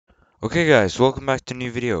Okay guys, welcome back to a new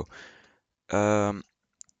video. Um,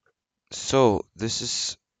 so this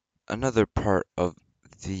is another part of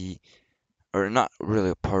the, or not really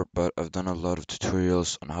a part, but I've done a lot of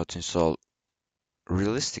tutorials on how to install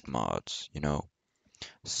realistic mods.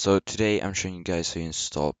 So today I'm showing you guys how you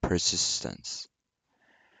install persistence.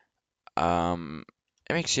 Um,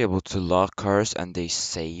 it makes you able to lock cars and they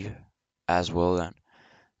save as well then.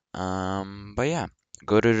 But yeah,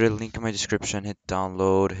 go to the link in my description, hit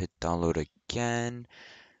download again.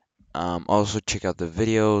 Also check out the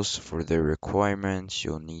videos for the requirements.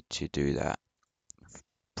 You'll need to do that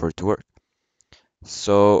for it to work.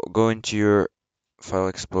 So go into your File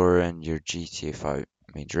Explorer and your GTA 5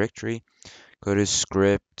 main directory. Go to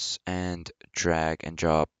scripts and drag and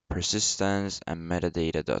drop persistence and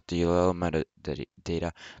metadata.dll,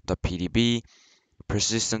 metadata.pdb,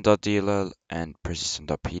 persistent.dll, and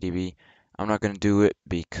persistent.pdb. I'm not going to do it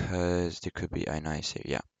because there could be I9s here.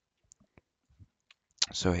 Yeah.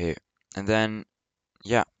 So here. And then,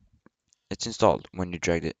 yeah, it's installed when you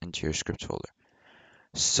drag it into your scripts folder.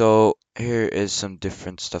 So here is some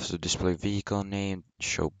different stuff. So display vehicle name,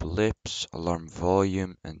 show blips, alarm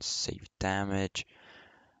volume, and save damage.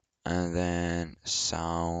 And then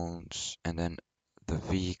sounds, and then the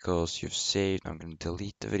vehicles you've saved. I'm going to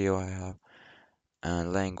delete the video I have.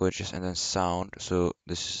 And languages, and then sound. So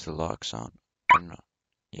this is the log sound. I don't know.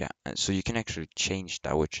 Yeah, and so you can actually change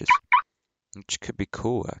that, which could be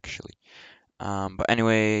cool actually. But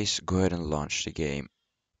anyways, go ahead and launch the game.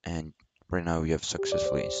 And right now we have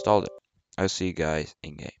successfully installed it. I'll see you guys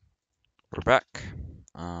in game. We're back.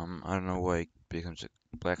 I don't know why it becomes a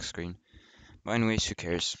black screen, but anyways, who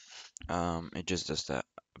cares? It just does that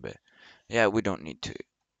a bit. Yeah, we don't need to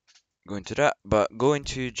go into that, but go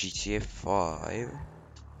into GTA 5,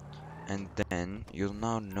 and then you'll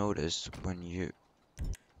now notice when you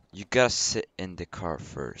gotta sit in the car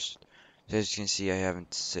first. So as you can see, I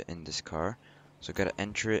haven't sit in this car, so I gotta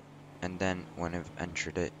enter it, and then when I've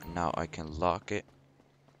entered it, now I can lock it.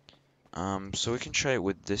 So we can try it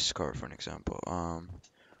with this car for an example.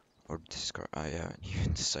 Or this car. I haven't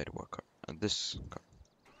even decided what car. This car.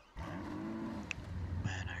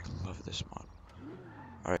 Man, I love this model.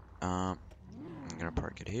 Alright, I'm gonna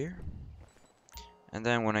park it here. And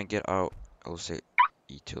then when I get out, I'll say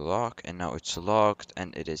E to lock, and now it's locked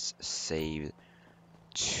and it is saved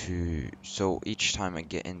to. So each time I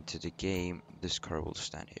get into the game, this car will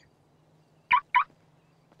stand here.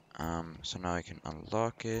 So now I can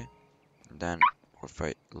unlock it. And then if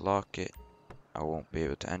I lock it, I won't be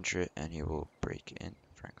able to enter it, and he will break in,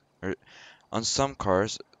 frankly. On some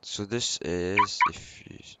cars, so this is if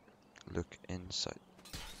you look inside.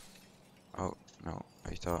 Oh, no,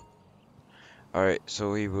 I thought. Alright,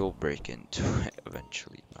 so he will break into it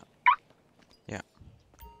eventually, but yeah.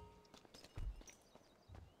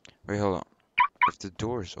 Wait, hold on. If the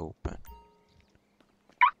door is open,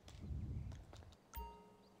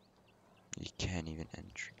 you can't even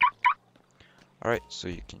enter. Alright, so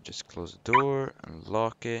you can just close the door,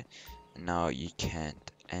 unlock it, and now you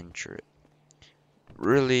can't enter it.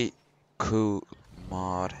 Really cool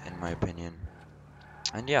mod, in my opinion.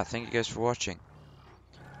 And yeah, thank you guys for watching.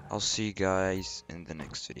 I'll see you guys in the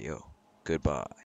next video. Goodbye.